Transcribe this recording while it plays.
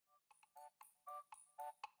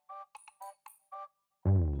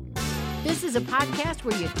This is a podcast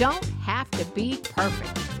where you don't have to be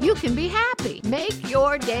perfect. You can be happy. Make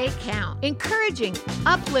your day count. Encouraging,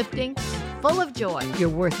 uplifting, and full of joy. You're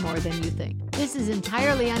worth more than you think. This is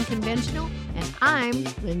Entirely Unconventional, and I'm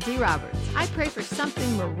Lindsay Roberts. I pray for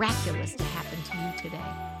something miraculous to happen to you today.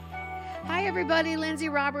 Hi, everybody. Lindsay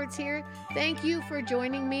Roberts here. Thank you for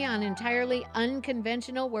joining me on Entirely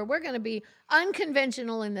Unconventional, where we're going to be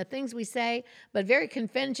unconventional in the things we say, but very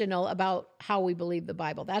conventional about how we believe the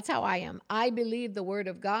Bible. That's how I am. I believe the Word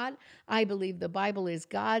of God. I believe the Bible is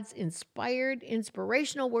God's inspired,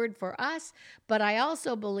 inspirational word for us, but I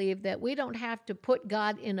also believe that we don't have to put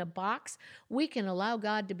God in a box. We can allow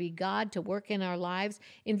God to be God, to work in our lives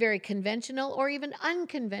in very conventional or even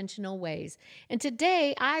unconventional ways. And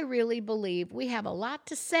today, I really believe we have a lot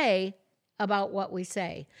to say about what we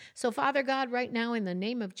say. So, Father God, right now, in the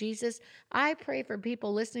name of Jesus, I pray for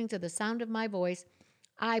people listening to the sound of my voice.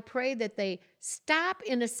 I pray that they stop,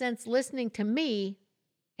 in a sense, listening to me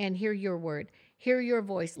and hear your word, hear your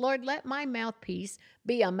voice. Lord, let my mouthpiece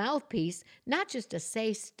be a mouthpiece, not just to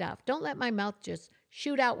say stuff. Don't let my mouth just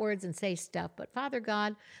shoot out words and say stuff. But Father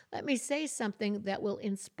God, let me say something that will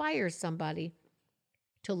inspire somebody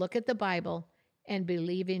to look at the Bible and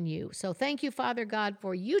believe in you. So thank you, Father God,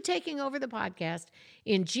 for you taking over the podcast.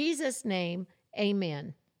 In Jesus' name,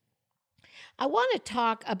 amen. I want to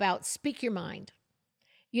talk about speak your mind.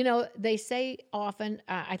 You know, they say often,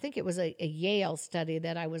 I think it was a Yale study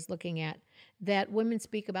that I was looking at, that women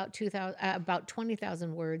speak about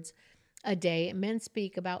 20,000 words a day. Men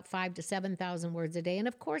speak about 5,000 to 7,000 words a day. And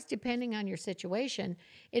of course, depending on your situation,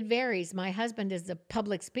 it varies. My husband is the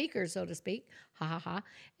public speaker, so to speak,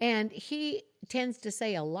 and he tends to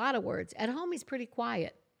say a lot of words. At home, he's pretty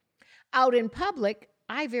quiet. Out in public,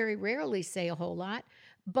 I very rarely say a whole lot,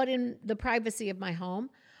 but in the privacy of my home,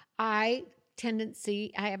 I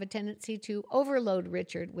have a tendency to overload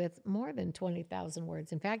Richard with more than 20,000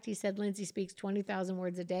 words. In fact, he said Lindsay speaks 20,000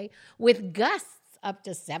 words a day with gusts up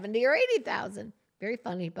to 70 or 80,000. Very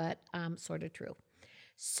funny, but sort of true.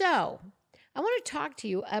 So I want to talk to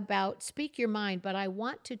you about speak your mind, but I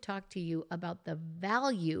want to talk to you about the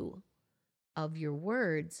value of your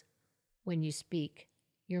words when you speak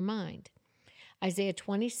your mind. Isaiah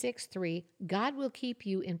 26:3, God will keep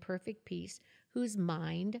you in perfect peace, whose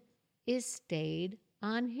mind is stayed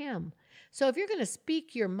on him. So if you're going to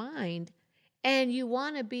speak your mind and you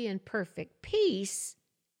want to be in perfect peace,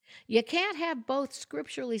 you can't have both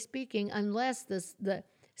scripturally speaking unless the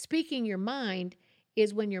speaking your mind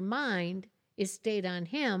is when your mind is stayed on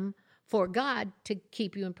him for God to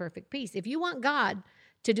keep you in perfect peace. If you want God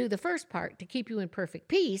to do the first part, to keep you in perfect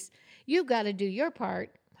peace, you've got to do your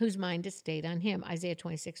part, whose mind is stayed on him. Isaiah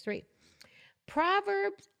 26:3.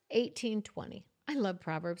 Proverbs 18:20. I love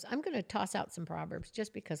Proverbs. I'm going to toss out some Proverbs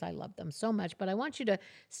just because I love them so much, but I want you to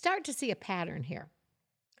start to see a pattern here.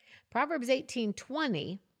 Proverbs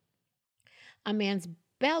 18:20, a man's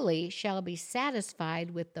belly shall be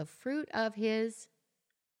satisfied with the fruit of his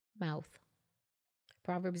mouth.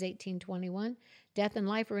 Proverbs 18:21, death and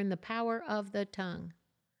life are in the power of the tongue.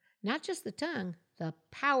 Not just the tongue, the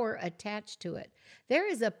power attached to it. There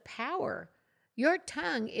is a power. Your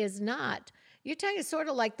tongue is sort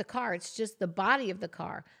of like the car. It's just the body of the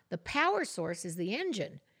car. The power source is the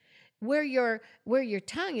engine. Where your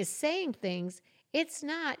tongue is saying things, it's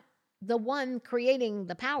not the one creating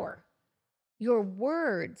the power. Your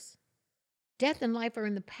words, death and life are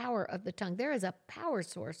in the power of the tongue. There is a power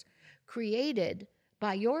source created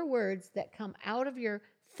by your words that come out of your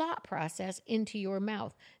thought process into your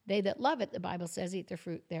mouth. They that love it, the Bible says, eat the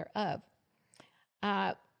fruit thereof.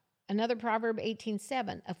 Another Proverb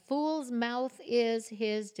 18:7, a fool's mouth is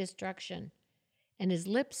his destruction, and his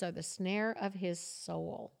lips are the snare of his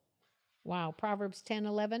soul. Wow. Proverbs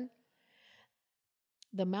 10:11,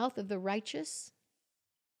 the mouth of the righteous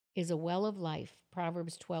is a well of life.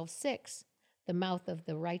 Proverbs 12:6, the mouth of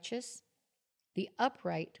the righteous, the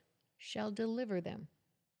upright shall deliver them.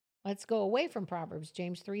 Let's go away from Proverbs.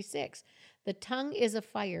 James 3:6, the tongue is a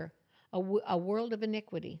fire, a world of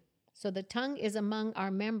iniquity. So the tongue is among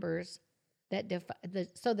our members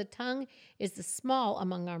so the tongue is the small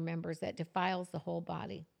among our members that defiles the whole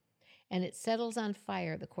body, and it settles on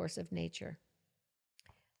fire the course of nature.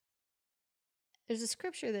 There's a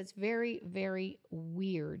scripture that's very, very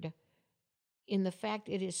weird in the fact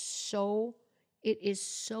it is so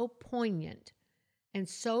poignant and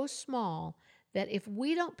so small that if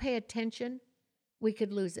we don't pay attention, we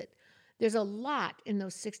could lose it. There's a lot in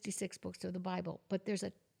those 66 books of the Bible, but there's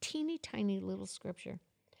a teeny tiny little scripture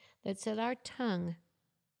that said our tongue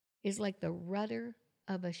is like the rudder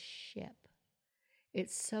of a ship.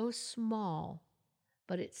 It's so small,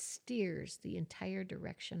 but it steers the entire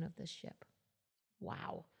direction of the ship.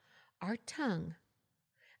 Wow. Our tongue.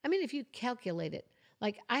 I mean, if you calculate it,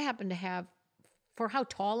 like I happen to have, for how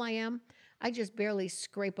tall I am, I just barely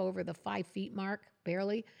scrape over the 5 feet mark,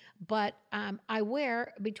 barely. But I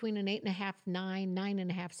wear between an 8.5,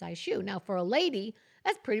 9.5 size shoe. Now, for a lady,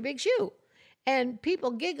 that's a pretty big shoe. And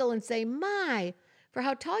people giggle and say, my, for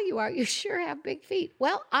how tall you are, you sure have big feet.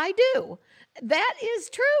 Well, I do. That is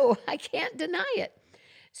true. I can't deny it.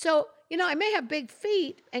 So, I may have big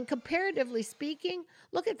feet, and comparatively speaking,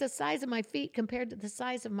 look at the size of my feet compared to the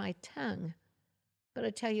size of my tongue. But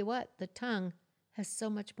I tell you what, the tongue has so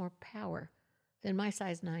much more power than my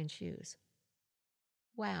size 9 shoes.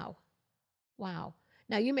 Wow. Wow.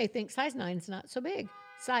 Now, you may think size 9 is not so big.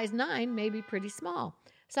 Size 9 may be pretty small.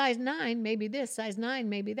 Size 9 may be this, size 9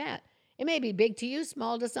 may be that. It may be big to you,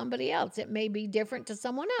 small to somebody else. It may be different to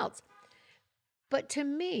someone else. But to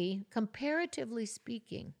me, comparatively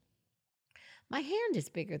speaking, my hand is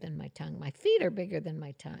bigger than my tongue. My feet are bigger than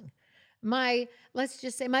my tongue. Let's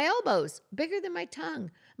just say my elbows, bigger than my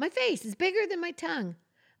tongue. My face is bigger than my tongue.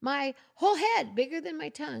 My whole head, bigger than my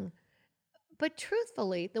tongue. But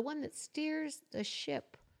truthfully, the one that steers the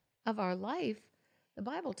ship of our life, the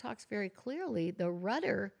Bible talks very clearly, the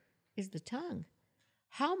rudder is the tongue.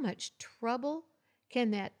 How much trouble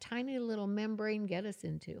can that tiny little membrane get us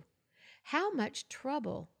into? How much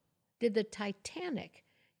trouble did the Titanic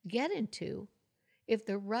get into if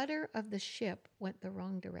the rudder of the ship went the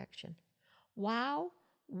wrong direction? Wow,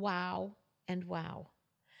 wow, and wow.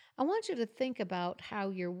 I want you to think about how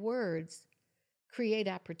your words create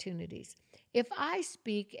opportunities. If I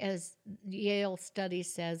speak, as Yale study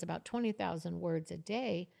says, about 20,000 words a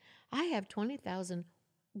day, I have 20,000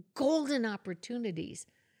 golden opportunities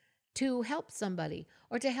to help somebody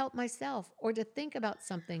or to help myself or to think about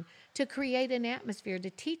something, to create an atmosphere, to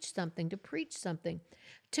teach something, to preach something,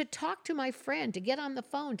 to talk to my friend, to get on the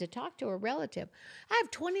phone, to talk to a relative. I have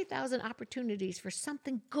 20,000 opportunities for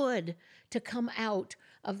something good to come out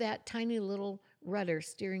of that tiny little rudder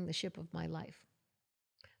steering the ship of my life.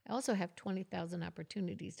 I also have 20,000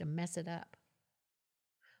 opportunities to mess it up.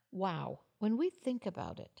 Wow. When we think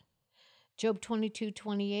about it, Job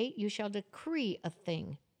 22:28, you shall decree a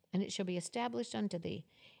thing, and it shall be established unto thee,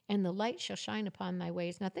 and the light shall shine upon thy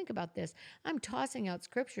ways. Now think about this. I'm tossing out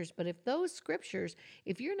scriptures, but if those scriptures,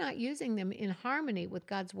 if you're not using them in harmony with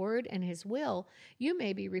God's word and his will, you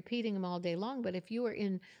may be repeating them all day long. But if you are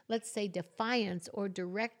in, let's say, defiance or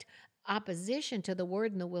direct opposition to the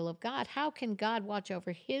word and the will of God, how can God watch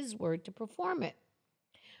over his word to perform it?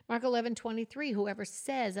 Mark 11:23, whoever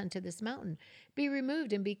says unto this mountain, be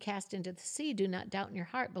removed and be cast into the sea, do not doubt in your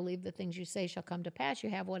heart, believe the things you say shall come to pass. You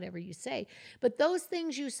have whatever you say. But those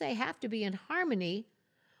things you say have to be in harmony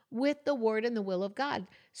with the word and the will of God.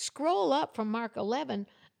 Scroll up from Mark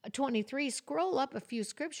 11:23, scroll up a few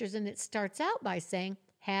scriptures, and it starts out by saying,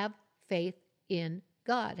 have faith in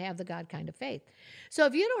God, have the God kind of faith. So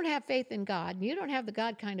if you don't have faith in God, and you don't have the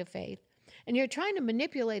God kind of faith, and you're trying to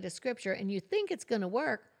manipulate a scripture and you think it's going to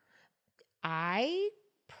work, I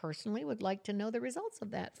personally would like to know the results of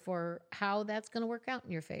that for how that's going to work out in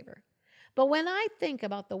your favor. But when I think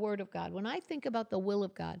about the word of God, when I think about the will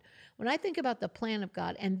of God, when I think about the plan of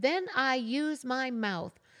God, and then I use my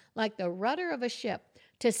mouth like the rudder of a ship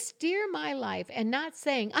to steer my life and not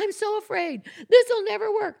saying, I'm so afraid, this will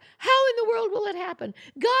never work. How in the world will it happen?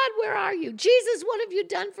 God, where are you? Jesus, what have you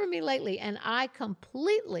done for me lately? And I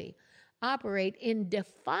completely operate in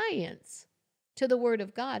defiance to the word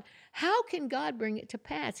of God. How can God bring it to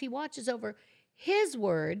pass? He watches over his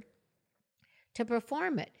word to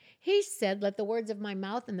perform it. He said, let the words of my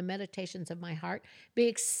mouth and the meditations of my heart be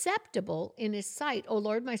acceptable in his sight. O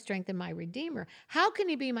Lord, my strength and my redeemer. How can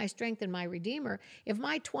he be my strength and my redeemer if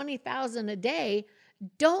my 20,000 a day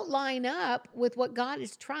don't line up with what God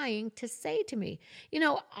is trying to say to me?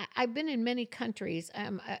 I've been in many countries,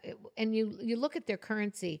 and you look at their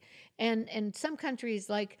currency, and some countries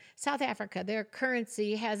like South Africa, their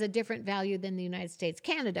currency has a different value than the United States.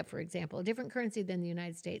 Canada, for example, a different currency than the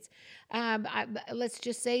United States. Let's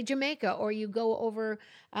just say Jamaica, or you go over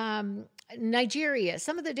Nigeria,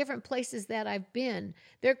 some of the different places that I've been,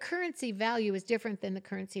 their currency value is different than the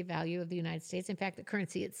currency value of the United States. In fact, the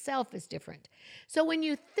currency itself is different. So when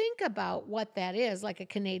you think about what that is, like a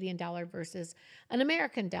Canadian dollar versus an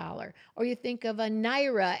American dollar, or you think of a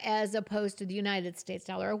Naira as opposed to the United States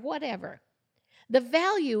dollar, or whatever, the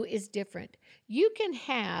value is different. You can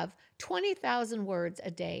have 20,000 words a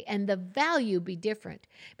day and the value be different,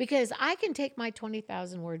 because I can take my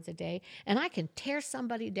 20,000 words a day and I can tear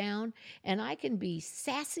somebody down, and I can be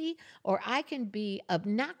sassy, or I can be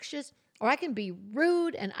obnoxious, or I can be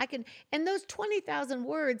rude, and those 20,000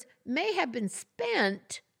 words may have been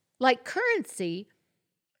spent like currency,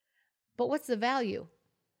 but what's the value?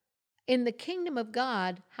 In the kingdom of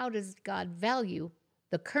God, how does God value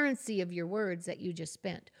the currency of your words that you just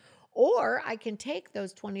spent? Or I can take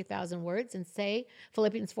those 20,000 words and say,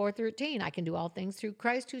 Philippians 4:13, I can do all things through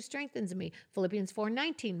Christ who strengthens me. Philippians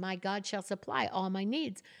 4:19, my God shall supply all my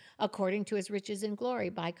needs according to his riches in glory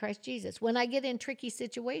by Christ Jesus. When I get in tricky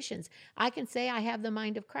situations, I can say I have the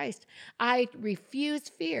mind of Christ. I refuse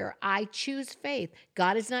fear. I choose faith.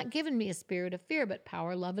 God has not given me a spirit of fear, but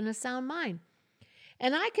power, love, and a sound mind.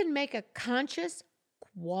 And I can make a conscious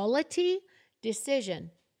quality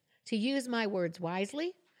decision to use my words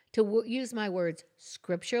wisely, to use my words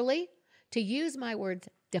scripturally, to use my words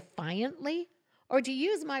defiantly, or to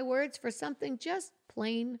use my words for something just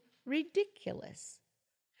plain ridiculous.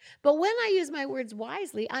 But when I use my words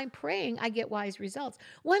wisely, I'm praying I get wise results.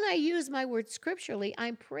 When I use my words scripturally,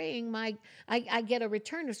 I'm praying I get a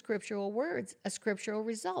return of scriptural words, scriptural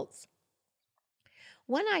results.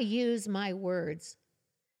 When I use my words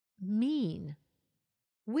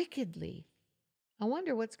wickedly, I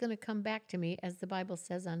wonder what's going to come back to me, as the Bible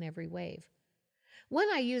says, on every wave. When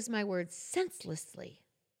I use my words senselessly,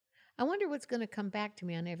 I wonder what's going to come back to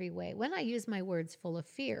me on every way. When I use my words full of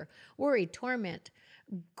fear, worry, torment,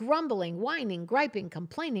 grumbling, whining, griping,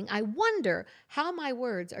 complaining, I wonder how my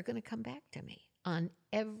words are going to come back to me on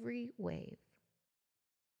every wave.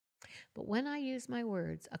 But when I use my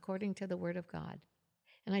words according to the word of God,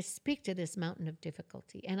 and I speak to this mountain of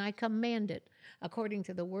difficulty, and I command it, according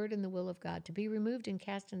to the word and the will of God, to be removed and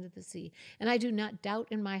cast into the sea. And I do not doubt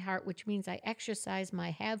in my heart, which means I exercise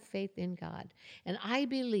my have faith in God. And I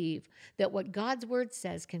believe that what God's word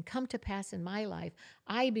says can come to pass in my life.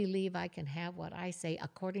 I believe I can have what I say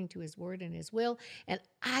according to his word and his will. And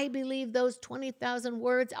I believe those 20,000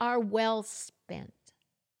 words are well spent.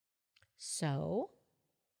 So,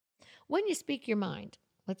 when you speak your mind,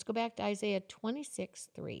 let's go back to Isaiah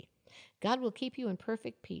 26:3. God will keep you in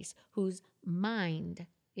perfect peace, whose mind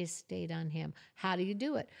is stayed on him. How do you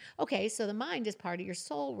do it? Okay, so the mind is part of your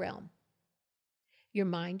soul realm. Your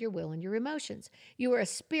mind, your will, and your emotions. You are a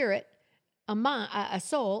spirit, a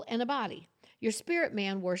soul, and a body. Your spirit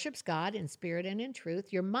man worships God in spirit and in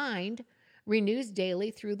truth. Your mind renews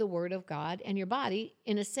daily through the word of God. And your body,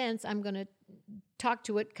 in a sense, I'm going to talk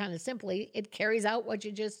to it kind of simply, it carries out what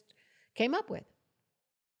you just came up with.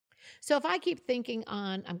 So if I keep thinking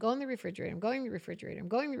I'm going to the refrigerator,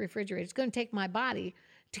 it's going to take my body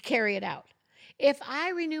to carry it out. If I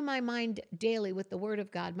renew my mind daily with the word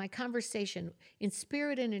of God, my conversation in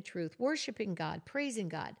spirit and in truth, worshiping God, praising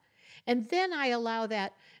God, and then I allow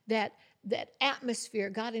that atmosphere,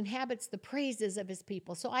 God inhabits the praises of his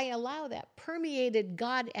people. So I allow that permeated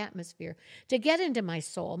God atmosphere to get into my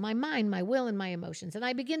soul, my mind, my will, and my emotions. And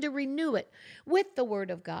I begin to renew it with the word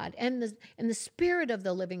of God and the spirit of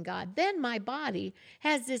the living God. Then my body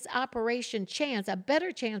has this a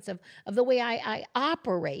better chance of the way I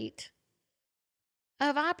operate,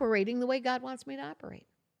 of operating the way God wants me to operate.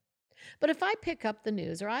 But if I pick up the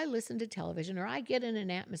news, or I listen to television, or I get in an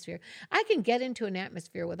atmosphere, I can get into an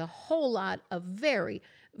atmosphere with a whole lot of very,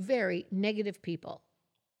 very negative people.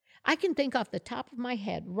 I can think off the top of my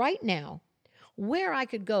head right now where I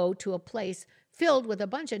could go to a place filled with a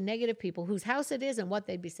bunch of negative people whose house it is and what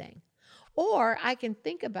they'd be saying. Or I can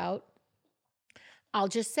think about, I'll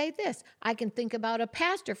just say this, I can think about a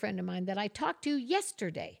pastor friend of mine that I talked to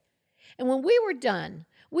yesterday. And when we were done,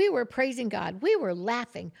 we were praising God, we were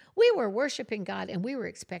laughing, we were worshiping God, and we were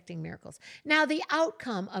expecting miracles. Now, the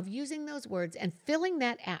outcome of using those words and filling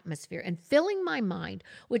that atmosphere and filling my mind,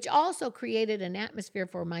 which also created an atmosphere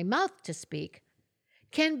for my mouth to speak,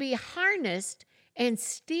 can be harnessed and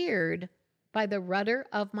steered by the rudder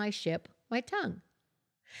of my ship, my tongue.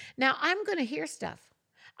 Now, I'm going to hear stuff.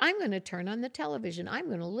 I'm going to turn on the television. I'm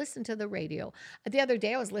going to listen to the radio. The other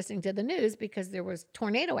day I was listening to the news because there was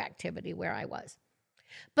tornado activity where I was.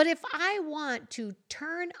 But if I want to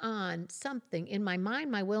turn on something in my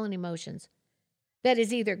mind, my will, and emotions that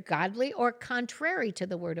is either godly or contrary to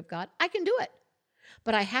the word of God, I can do it.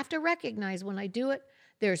 But I have to recognize when I do it,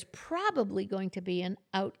 there's probably going to be an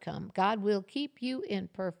outcome. God will keep you in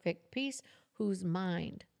perfect peace, whose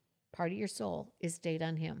mind, part of your soul, is stayed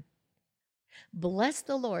on him. Bless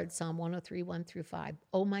the Lord, Psalm 103, 1-5,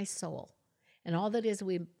 O my soul, and all that is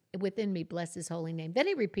within me, bless his holy name. Then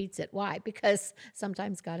he repeats it. Why? Because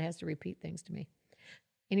sometimes God has to repeat things to me.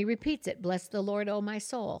 And he repeats it, bless the Lord, O my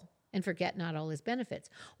soul. and forget not all his benefits.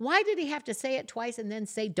 Why did he have to say it twice and then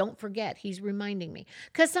say, don't forget? He's reminding me.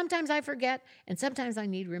 Because sometimes I forget and sometimes I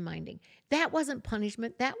need reminding. That wasn't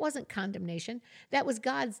punishment. That wasn't condemnation. That was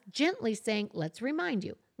God gently saying, let's remind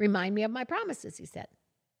you. Remind me of my promises, he said.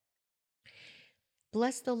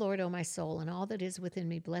 Bless the Lord, O my soul, and all that is within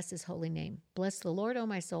me. Bless his holy name. Bless the Lord, O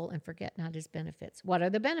my soul, and forget not his benefits. What are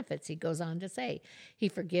the benefits? He goes on to say, he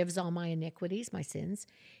forgives all my iniquities, my sins.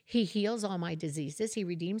 He heals all my diseases. He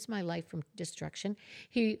redeems my life from destruction.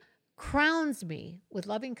 He crowns me with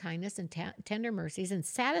loving kindness and tender mercies and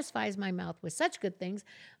satisfies my mouth with such good things.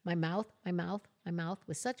 My mouth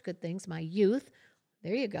with such good things. My youth,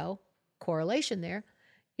 there you go, correlation there,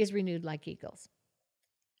 is renewed like eagles.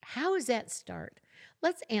 How does that start?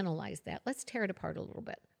 Let's analyze that. Let's tear it apart a little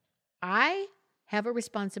bit. I have a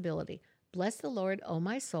responsibility. Bless the Lord, O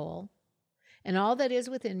my soul, and all that is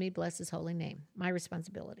within me, bless his holy name. My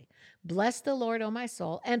responsibility. Bless the Lord, O my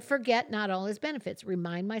soul, and forget not all his benefits.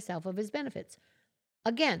 Remind myself of his benefits.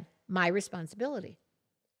 Again, my responsibility.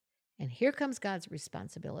 And here comes God's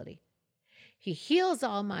responsibility. He heals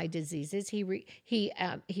all my diseases.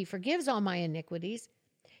 He forgives all my iniquities.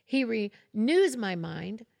 He renews my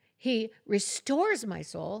mind. He restores my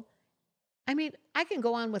soul. I mean, I can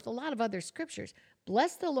go on with a lot of other scriptures.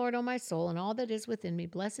 Bless the Lord, O my soul, and all that is within me.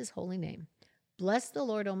 Bless his holy name. Bless the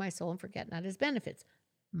Lord, O my soul, and forget not his benefits.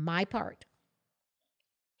 My part.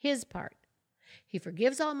 His part. He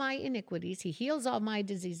forgives all my iniquities. He heals all my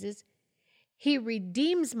diseases. He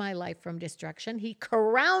redeems my life from destruction. He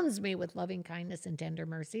crowns me with loving kindness and tender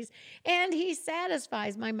mercies. And he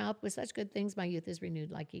satisfies my mouth with such good things. My youth is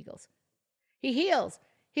renewed like eagles. He heals.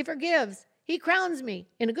 He forgives. He crowns me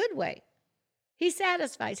in a good way. He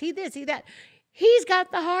satisfies. He this, he that. He's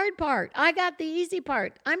got the hard part. I got the easy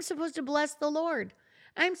part. I'm supposed to bless the Lord.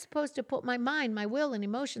 I'm supposed to put my mind, my will, and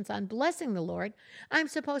emotions on blessing the Lord. I'm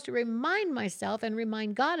supposed to remind myself and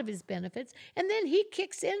remind God of his benefits, and then he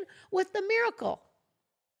kicks in with the miracle.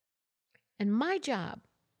 And my job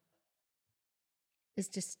is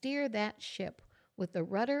to steer that ship with the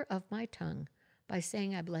rudder of my tongue by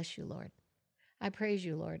saying, I bless you, Lord. I praise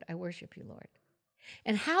you, Lord. I worship you, Lord.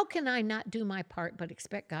 And how can I not do my part but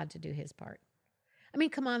expect God to do his part? I mean,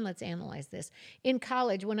 come on, let's analyze this. In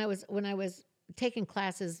college, when I was taking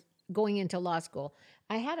classes going into law school,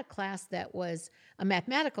 I had a class that was a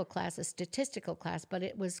mathematical class, a statistical class, but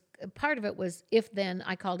it was part of it was if-then.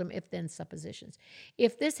 I called them if-then suppositions.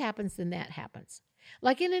 If this happens, then that happens.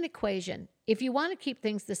 Like in an equation, if you want to keep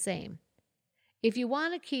things the same, if you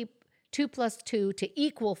want to keep 2 plus 2 to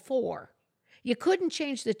equal 4, you couldn't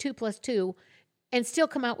change the 2 plus 2 and still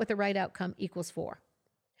come out with the right outcome equals 4.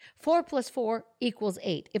 4 plus 4 equals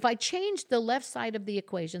 8. If I changed the left side of the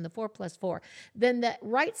equation, the 4 plus 4, then the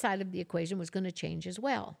right side of the equation was going to change as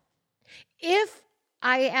well. If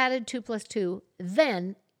I added 2 plus 2,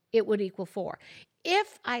 then it would equal 4.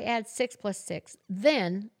 If I add 6 plus 6,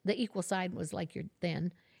 then the equal sign was like your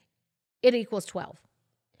then, it equals 12.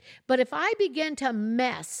 But if I begin to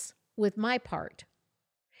mess with my part,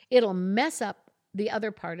 it'll mess up the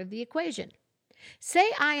other part of the equation.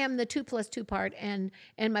 Say I am the 2 plus 2 part and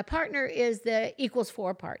my partner is the equals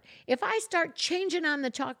 4 part. If I start changing on the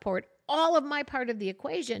chalkboard all of my part of the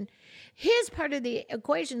equation, his part of the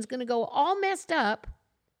equation is going to go all messed up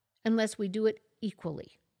unless we do it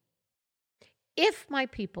equally. If my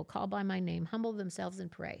people called by my name humble themselves and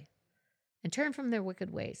pray and turn from their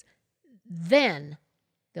wicked ways, then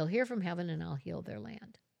they'll hear from heaven and I'll heal their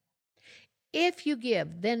land. If you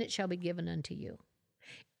give, then it shall be given unto you.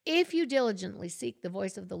 If you diligently seek the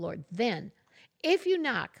voice of the Lord, then. If you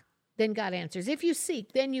knock, then God answers. If you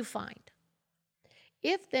seek, then you find.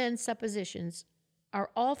 If then suppositions are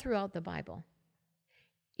all throughout the Bible.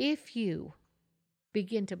 If you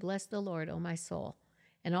begin to bless the Lord, O my soul,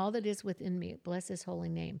 and all that is within me, bless his holy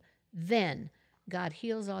name, then God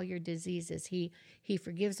heals all your diseases. He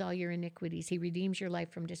forgives all your iniquities. He redeems your life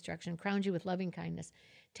from destruction, crowns you with loving kindness,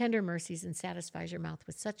 tender mercies, and satisfies your mouth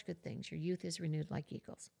with such good things. Your youth is renewed like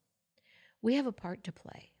eagles. We have a part to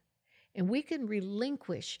play, and we can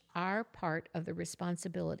relinquish our part of the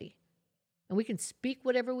responsibility. And we can speak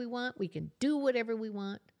whatever we want. We can do whatever we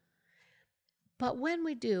want. But when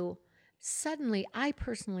we do, suddenly, I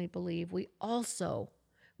personally believe we also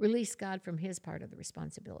release God from his part of the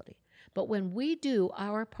responsibility. But when we do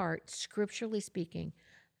our part, scripturally speaking,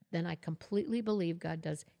 then I completely believe God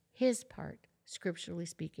does his part, scripturally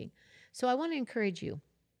speaking. So I want to encourage you,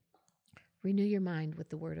 renew your mind with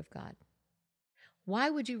the word of God. Why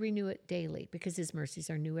would you renew it daily? Because his mercies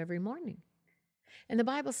are new every morning. And the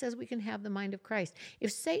Bible says we can have the mind of Christ.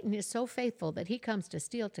 If Satan is so faithful that he comes to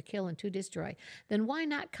steal, to kill, and to destroy, then why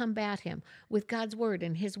not combat him with God's word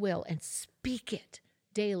and his will and speak it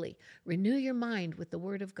daily? Renew your mind with the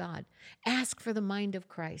word of God. Ask for the mind of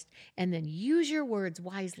Christ, and then use your words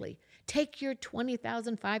wisely. Take your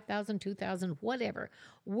 20,000, 5,000, 2,000, whatever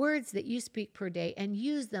words that you speak per day and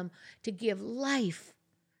use them to give life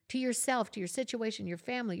to yourself, to your situation, your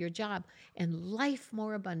family, your job, and life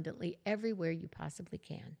more abundantly everywhere you possibly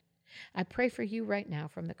can. I pray for you right now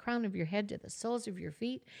from the crown of your head to the soles of your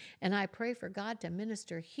feet, and I pray for God to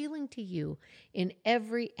minister healing to you in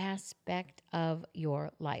every aspect of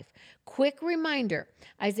your life. Quick reminder,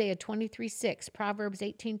 Isaiah 23:6, Proverbs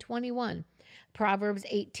 18:21, Proverbs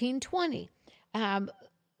 18:20.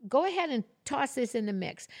 Go ahead and toss this in the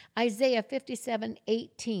mix. Isaiah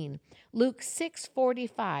 57:18, Luke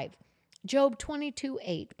 6:45, Job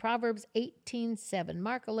 22:8, Proverbs 18:7,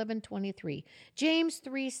 Mark 11:23, James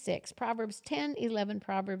 3:6, Proverbs 10:11,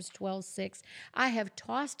 Proverbs 12:6. I have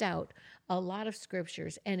tossed out a lot of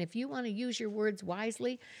scriptures, and if you want to use your words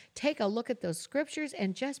wisely, take a look at those scriptures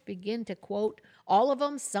and just begin to quote all of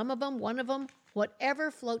them, some of them, one of them,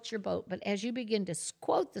 whatever floats your boat. But as you begin to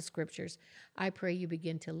quote the scriptures, I pray you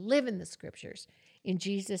begin to live in the scriptures. In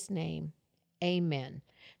Jesus' name, amen.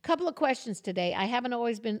 Couple of questions today. I haven't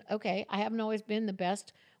always been the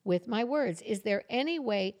best with my words. Is there any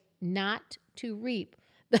way not to reap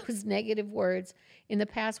those negative words in the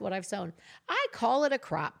past, what I've sown? I call it a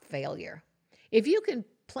crop failure. If you can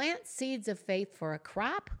plant seeds of faith for a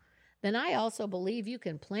crop, then I also believe you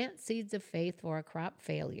can plant seeds of faith for a crop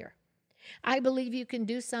failure. I believe you can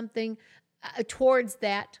do something towards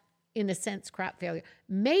that, in a sense, crop failure.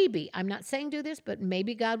 Maybe, I'm not saying do this, but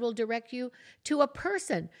maybe God will direct you to a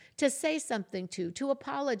person to say something to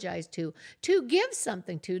apologize to give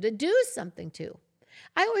something to do something to.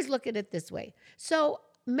 I always look at it this way. So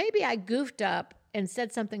maybe I goofed up and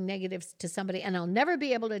said something negative to somebody, and I'll never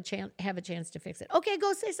be able to have a chance to fix it. Okay,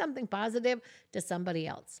 go say something positive to somebody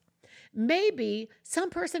else. Maybe some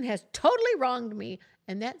person has totally wronged me,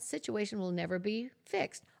 and that situation will never be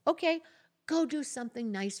fixed. Okay, go do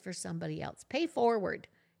something nice for somebody else. Pay forward,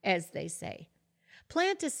 as they say.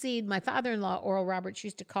 Plant a seed. My father-in-law, Oral Roberts,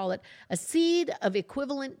 used to call it a seed of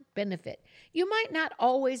equivalent benefit. You might not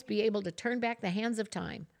always be able to turn back the hands of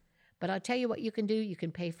time, but I'll tell you what you can do. You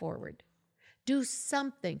can pay forward. Do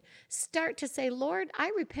something. Start to say, Lord,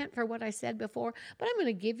 I repent for what I said before, but I'm going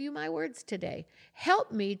to give you my words today.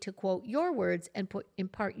 Help me to quote your words and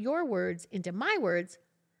impart your words into my words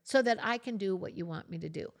so that I can do what you want me to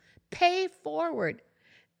do. Pay forward.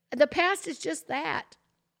 The past is just that.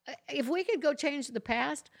 If we could go change the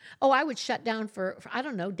past, I would shut down for I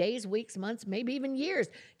don't know, days, weeks, months, maybe even years,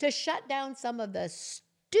 to shut down some of the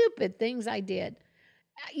stupid things I did.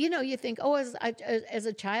 You think, as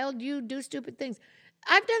a child, you do stupid things.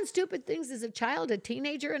 I've done stupid things as a child, a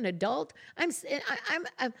teenager, an adult.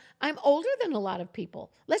 I'm older than a lot of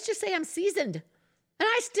people. Let's just say I'm seasoned, and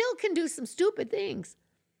I still can do some stupid things.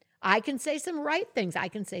 I can say some right things. I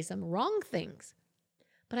can say some wrong things,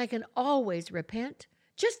 but I can always repent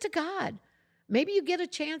just to God. Maybe you get a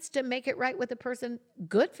chance to make it right with a person.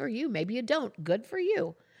 Good for you. Maybe you don't. Good for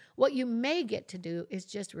you. What you may get to do is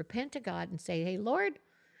just repent to God and say, hey, Lord,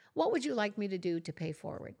 what would you like me to do to pay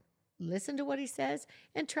forward? Listen to what he says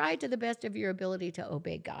and try to the best of your ability to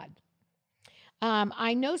obey God.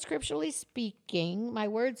 I know scripturally speaking, my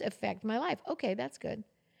words affect my life. Okay, that's good.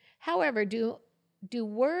 However, do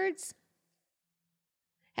words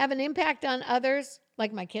have an impact on others?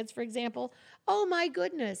 Like my kids, for example? Oh my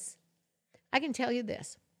goodness. I can tell you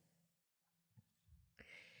this.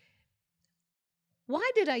 Why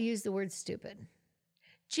did I use the word stupid?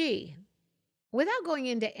 Gee, without going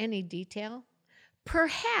into any detail,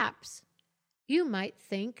 perhaps you might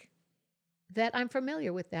think that I'm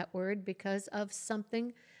familiar with that word because of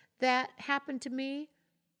something that happened to me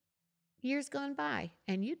years gone by,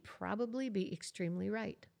 and you'd probably be extremely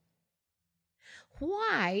right.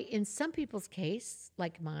 Why, in some people's case,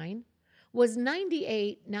 like mine, was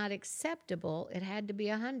 98 not acceptable? It had to be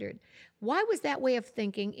 100. Why was that way of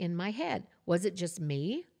thinking in my head? Was it just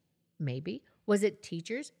me? Maybe. Was it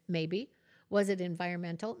teachers? Maybe. Was it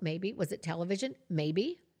environmental? Maybe. Was it television?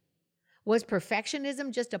 Maybe. Was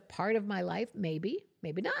perfectionism just a part of my life? Maybe.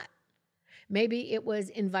 Maybe not. Maybe it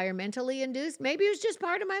was environmentally induced. Maybe it was just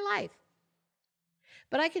part of my life.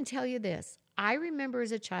 But I can tell you this. I remember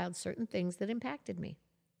as a child certain things that impacted me.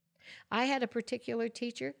 I had a particular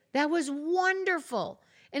teacher that was wonderful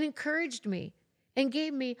and encouraged me and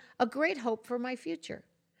gave me a great hope for my future.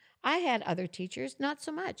 I had other teachers, not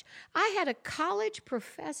so much. I had a college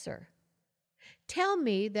professor tell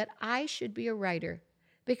me that I should be a writer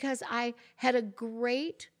because I had a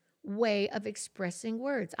great way of expressing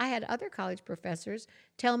words. I had other college professors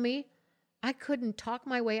tell me I couldn't talk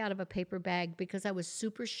my way out of a paper bag because I was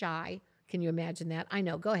super shy. Can you imagine that? I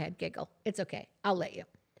know. Go ahead, giggle. It's okay. I'll let you.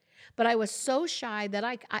 But I was so shy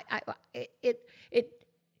that it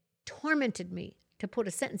tormented me to put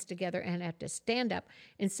a sentence together and have to stand up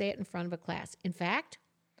and say it in front of a class. In fact,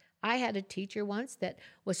 I had a teacher once that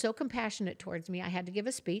was so compassionate towards me, I had to give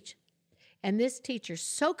a speech. And this teacher,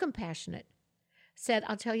 so compassionate, said,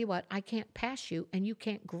 I'll tell you what, I can't pass you and you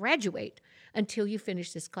can't graduate until you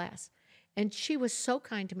finish this class. And she was so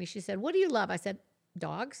kind to me. She said, what do you love? I said,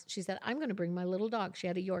 dogs. She said, I'm going to bring my little dog. She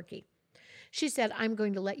had a Yorkie. She said, I'm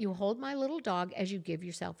going to let you hold my little dog as you give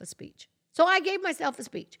yourself a speech. So I gave myself a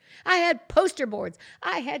speech. I had poster boards.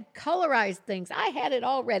 I had colorized things. I had it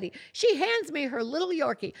all ready. She hands me her little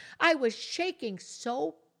Yorkie. I was shaking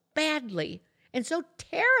so badly and so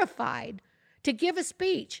terrified to give a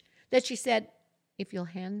speech that she said, if you'll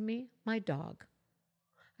hand me my dog,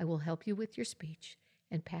 I will help you with your speech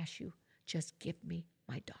and pass you. Just give me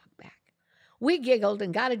my dog back. We giggled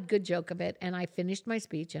and got a good joke of it, and I finished my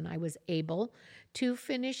speech, and I was able to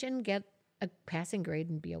finish and get a passing grade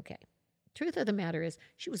and be okay. Truth of the matter is,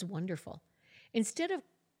 she was wonderful. Instead of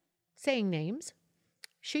saying names,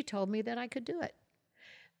 she told me that I could do it.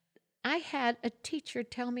 I had a teacher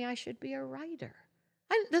tell me I should be a writer.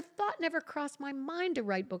 The thought never crossed my mind to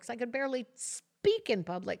write books. I could barely speak in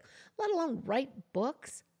public, let alone write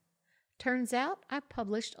books. Turns out I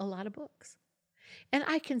published a lot of books. And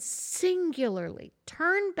I can singularly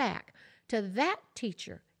turn back to that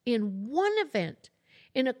teacher in one event,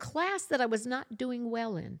 in a class that I was not doing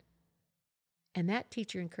well in. And that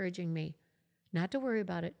teacher encouraging me not to worry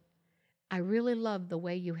about it. I really love the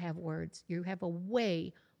way you have words. You have a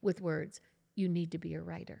way with words. You need to be a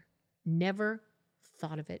writer. Never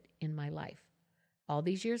thought of it in my life. All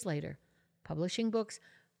these years later, publishing books,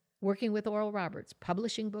 working with Oral Roberts,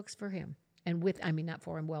 publishing books for him, and with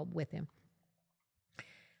him.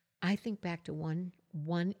 I think back to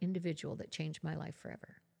one individual that changed my life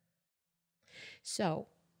forever. So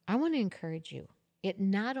I want to encourage you. It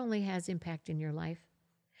not only has impact in your life,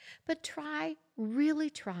 but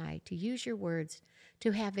really try to use your words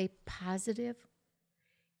to have a positive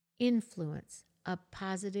influence, a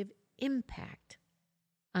positive impact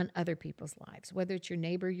on other people's lives, whether it's your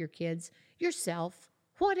neighbor, your kids, yourself,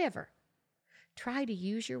 whatever. Try to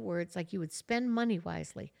use your words like you would spend money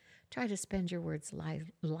wisely. Try to spend your words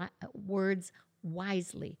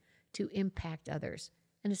wisely to impact others,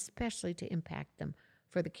 and especially to impact them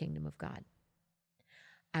for the kingdom of God.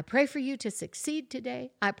 I pray for you to succeed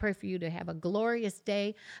today. I pray for you to have a glorious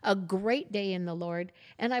day, a great day in the Lord.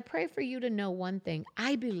 And I pray for you to know one thing.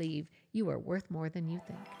 I believe you are worth more than you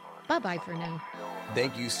think. Bye-bye for now.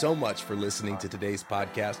 Thank you so much for listening to today's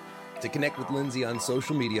podcast. To connect with Lindsay on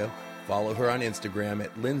social media, follow her on Instagram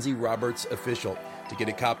at Lindsay Roberts Official. To get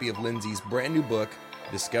a copy of Lindsay's brand new book,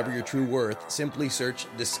 Discover Your True Worth, simply search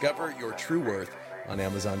Discover Your True Worth on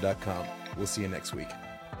Amazon.com. We'll see you next week.